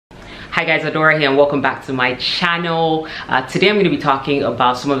Hi guys, Adora here and welcome back to my channel. Today I'm going to be talking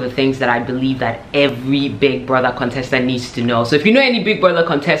about some of the things that I believe that every Big Brother contestant needs to know. So if you know any Big Brother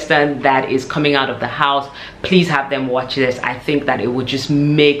contestant that is coming out of the house, please have them watch this. I think that it would just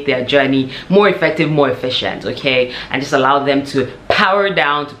make their journey more effective, more efficient, okay? And just allow them to power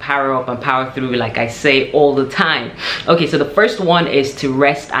down, to power up and power through, like I say all the time. Okay, so the first one is to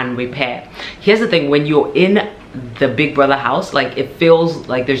rest and repair. Here's the thing, when you're in the Big Brother house, like it feels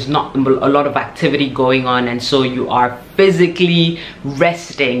like there's not a lot of activity going on, and so you are physically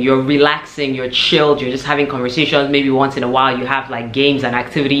resting, you're relaxing, you're chilled, you're just having conversations. Maybe once in a while you have like games and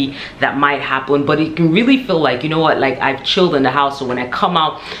activity that might happen, but it can really feel like, you know what, like I've chilled in the house, so when I come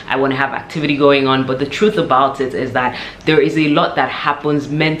out I want to have activity going on. But the truth about it is that there is a lot that happens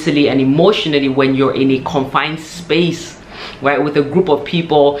mentally and emotionally when you're in a confined space, right, with a group of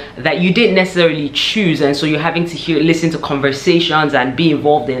people that you didn't necessarily choose, and so you're having to listen to conversations and be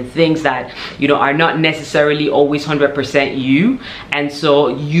involved in things that, you know, are not necessarily always 100% you. And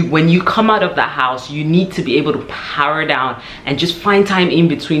so when you come out of that house, you need to be able to power down and just find time in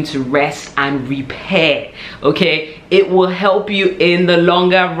between to rest and repair, okay? It will help you in the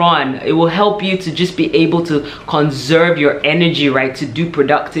longer run. It will help you to just be able to conserve your energy, right, to do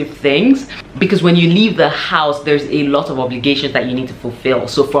productive things. Because when you leave the house, there's a lot of obligations that you need to fulfill.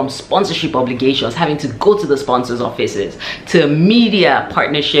 So from sponsorship obligations, having to go to the sponsors' offices, to media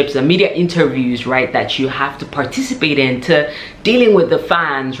partnerships and media interviews, right, that you have to participate in, to dealing with the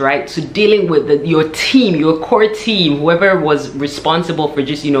fans, right, to dealing with your team, your core team, whoever was responsible for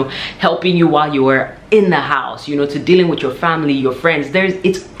just, you know, helping you while you were in the house, you know, to dealing with your family, your friends.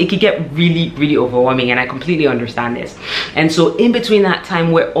 It could get really overwhelming, and I completely understand this. And so in between that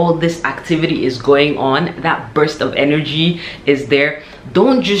time where all this activity is going on, that burst of energy is there,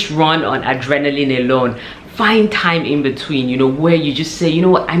 don't just run on adrenaline alone. Find time in between, you know, where you just say, you know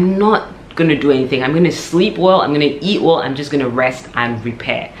what, I'm not gonna do anything, I'm gonna sleep well, I'm gonna eat well, I'm just gonna rest and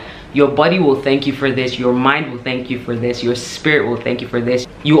repair. Your body will thank you for this, your mind will thank you for this, your spirit will thank you for this.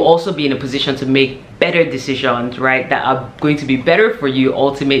 You will also be in a position to make better decisions, right, that are going to be better for you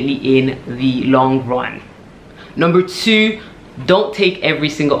ultimately in the long run. Number two, don't take every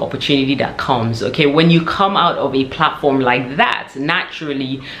single opportunity that comes, okay? When you come out of a platform like that,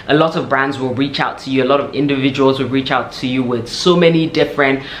 naturally a lot of brands will reach out to you, a lot of individuals will reach out to you with so many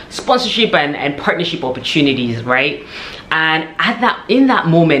different sponsorship and partnership opportunities, right? And in that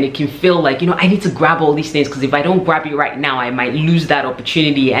moment, it can feel like, you know, I need to grab all these things, because if I don't grab it right now, I might lose that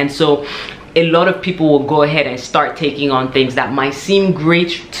opportunity. And so a lot of people will go ahead and start taking on things that might seem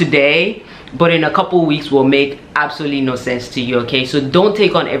great today, but in a couple weeks will make absolutely no sense to you, okay? So don't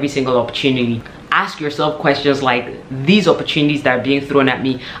take on every single opportunity. Ask yourself questions like, these opportunities that are being thrown at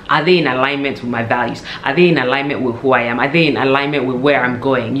me, are they in alignment with my values? Are they in alignment with who I am? Are they in alignment with where I'm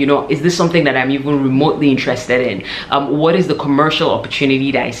going? You know, is this something that I'm even remotely interested in? What is the commercial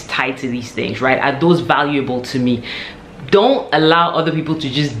opportunity that is tied to these things, right? Are those valuable to me? Don't allow other people to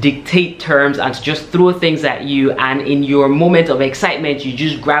just dictate terms and to just throw things at you, and in your moment of excitement you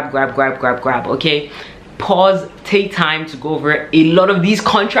just grab, okay? Pause, take time to go over a lot of these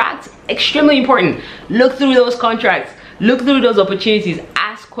contracts. Extremely important. Look through those contracts, look through those opportunities,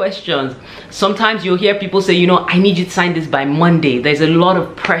 ask questions. Sometimes you'll hear people say, you know, I need you to sign this by Monday. There's a lot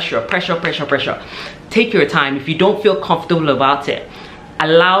of pressure. Take your time. If you don't feel comfortable about it,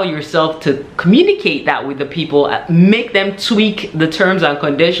 allow yourself to communicate that with the people, make them tweak the terms and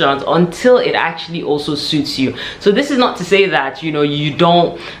conditions until it actually also suits you. So this is not to say that, you know, you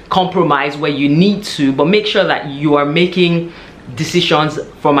don't compromise where you need to, but make sure that you are making decisions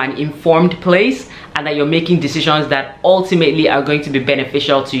from an informed place, and that you're making decisions that ultimately are going to be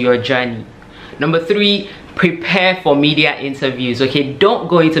beneficial to your journey. Number three, prepare for media interviews, okay? Don't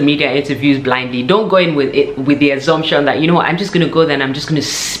go into media interviews blindly. Don't go in with the assumption that, you know what, I'm just gonna go there and I'm just gonna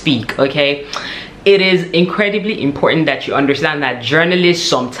speak, okay? It is incredibly important that you understand that journalists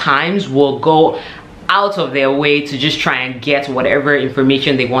sometimes will go out of their way to just try and get whatever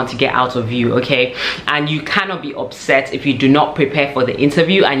information they want to get out of you, okay? And you cannot be upset if you do not prepare for the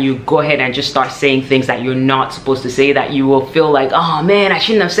interview and you go ahead and just start saying things that you're not supposed to say, that you will feel like, oh man, I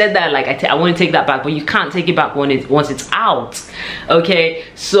shouldn't have said that, like I want to take that back, but you can't take it back once it's out, okay?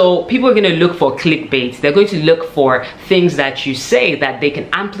 So people are going to look for clickbait. They're going to look for things that you say that they can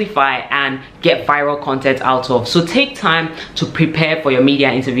amplify and get viral content out of. So take time to prepare for your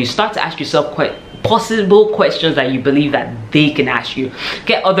media interview. Start to ask yourself possible questions that you believe that they can ask you.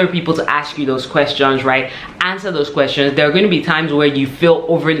 Get other people to ask you those questions, right? Answer those questions. There are going to be times where you feel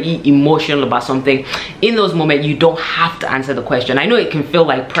overly emotional about something. In those moments, you don't have to answer the question. I know it can feel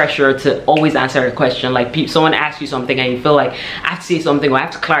like pressure to always answer a question. Like someone asks you something and you feel like, I have to say something, or I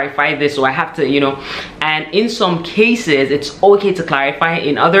have to clarify this, or I have to, you know. And in some cases, it's okay to clarify.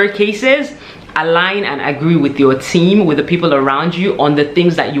 In other cases, align and agree with your team, with the people around you, on the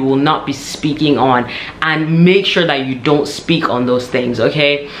things that you will not be speaking on, and make sure that you don't speak on those things,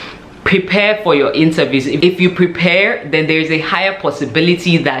 okay? Prepare for your interviews. If you prepare, then there's a higher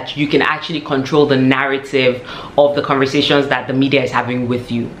possibility that you can actually control the narrative of the conversations that the media is having with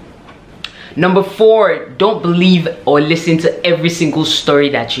you. Number 4, don't believe or listen to every single story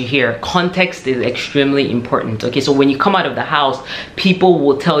that you hear. Context is extremely important, okay? So when you come out of the house, people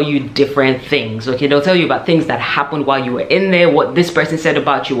will tell you different things, okay? They'll tell you about things that happened while you were in there, what this person said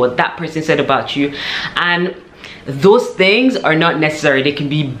about you, what that person said about you, and those things are not necessary. They can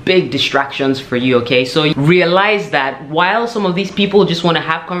be big distractions for you, okay? So realize that while some of these people just want to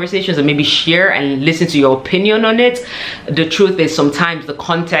have conversations and maybe share and listen to your opinion on it, the truth is sometimes the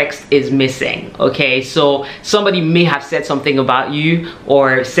context is missing, okay? So somebody may have said something about you,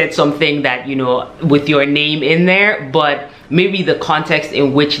 or said something that, you know, with your name in there, but maybe the context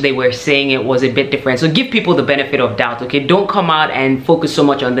in which they were saying it was a bit different. So give people the benefit of doubt, okay? Don't come out and focus so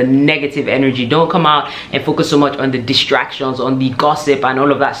much on the negative energy. Don't come out and focus so much on the distractions, on the gossip and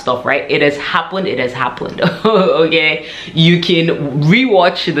all of that stuff, right? It has happened, okay? You can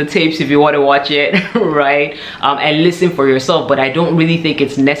rewatch the tapes if you want to watch it, right? And listen for yourself, but I don't really think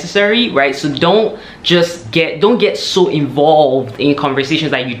it's necessary, right? So don't get so involved in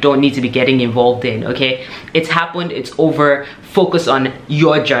conversations that you don't need to be getting involved in, okay? It's happened, it's over. Focus on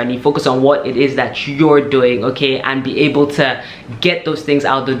your journey, focus on what it is that you're doing, okay? And be able to get those things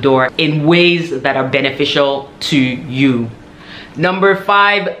out the door in ways that are beneficial to you. Number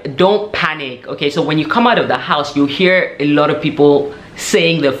 5, don't panic, okay? So when you come out of the house, you'll hear a lot of people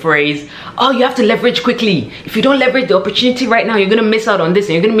saying the phrase, oh, you have to leverage quickly. If you don't leverage the opportunity right now, you're gonna miss out on this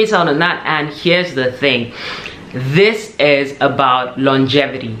and you're gonna miss out on that. And here's the thing. This is about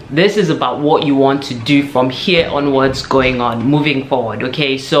longevity. This is about what you want to do from here onwards, going on, moving forward,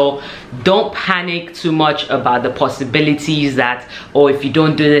 okay? So don't panic too much about the possibilities that, oh, if you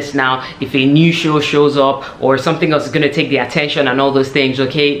don't do this now, if a new show shows up or something else is going to take the attention and all those things,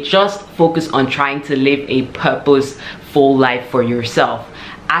 okay? Just focus on trying to live a purposeful life for yourself.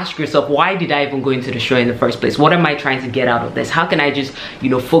 Ask yourself, why did I even go into the show in the first place? What am I trying to get out of this? How can I just, you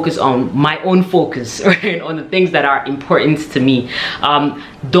know, focus on my own focus, right? On the things that are important to me.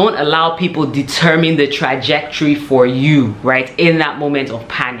 Don't allow people determine the trajectory for you, right? In that moment of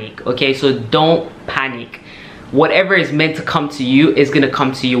panic, okay? So don't panic. Whatever is meant to come to you is gonna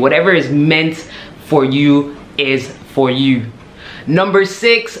come to you. Whatever is meant for you is for you. Number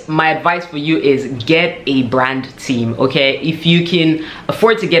 6, my advice for you is get a brand team, okay? If you can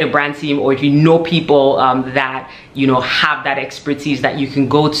afford to get a brand team, or if you know people that, you know, have that expertise that you can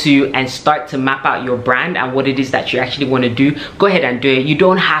go to and start to map out your brand and what it is that you actually want to do, go ahead and do it. You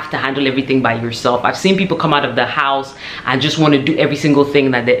don't have to handle everything by yourself. I've seen people come out of the house and just want to do every single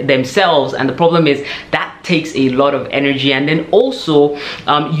thing that themselves, and the problem is that takes a lot of energy, and then also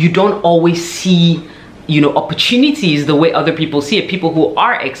you don't always see, you know, opportunities the way other people see it. People who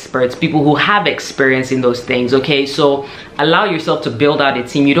are experts, people who have experience in those things, okay? So allow yourself to build out a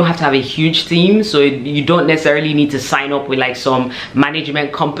team. You don't have to have a huge team, so you don't necessarily need to sign up with like some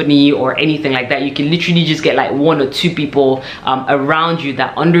management company or anything like that. You can literally just get like 1 or 2 people around you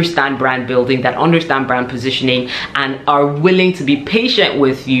that understand brand building, that understand brand positioning, and are willing to be patient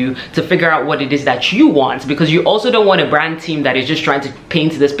with you to figure out what it is that you want, because you also don't want a brand team that is just trying to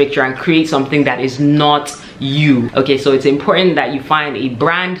paint this picture and create something that is not you, okay? So it's important that you find a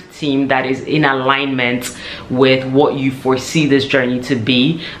brand team that is in alignment with what you foresee this journey to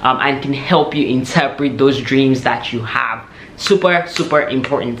be, and can help you interpret those dreams that you have. Super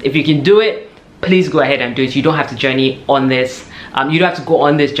important. If you can do it, please go ahead and do it. You don't have to journey on this, you don't have to go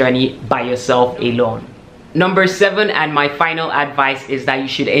on this journey by yourself alone. Number 7, and my final advice, is that you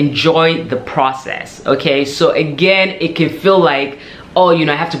should enjoy the process, okay? So again, it can feel like, oh, you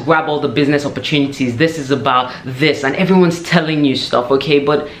know, I have to grab all the business opportunities. This is about this, and everyone's telling you stuff, okay?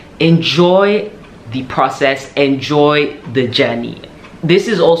 But enjoy the process, enjoy the journey. This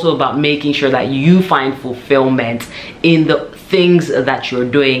is also about making sure that you find fulfillment in the things that you're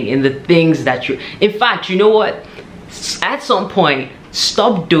doing, in the things that you're, in fact, you know what? At some point,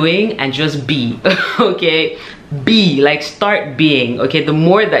 stop doing and just be, okay? be, like start being, okay? The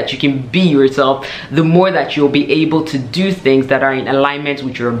more that you can be yourself, the more that you'll be able to do things that are in alignment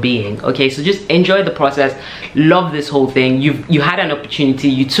with your being, okay? So just enjoy the process. Love this whole thing. You had an opportunity,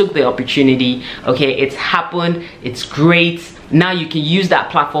 you took the opportunity, okay? It's happened, it's great. Now you can use that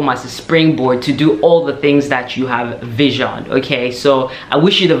platform as a springboard to do all the things that you have visioned, okay? So I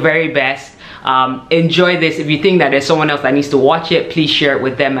wish you the very best. Enjoy this. If you think that there's someone else that needs to watch it, please share it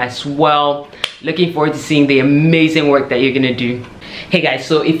with them as well. Looking forward to seeing the amazing work that you're gonna do. Hey guys,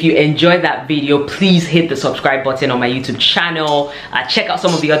 so if you enjoyed that video, please hit the subscribe button on my YouTube channel. Check out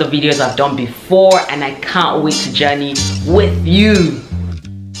some of the other videos I've done before, and I can't wait to journey with you.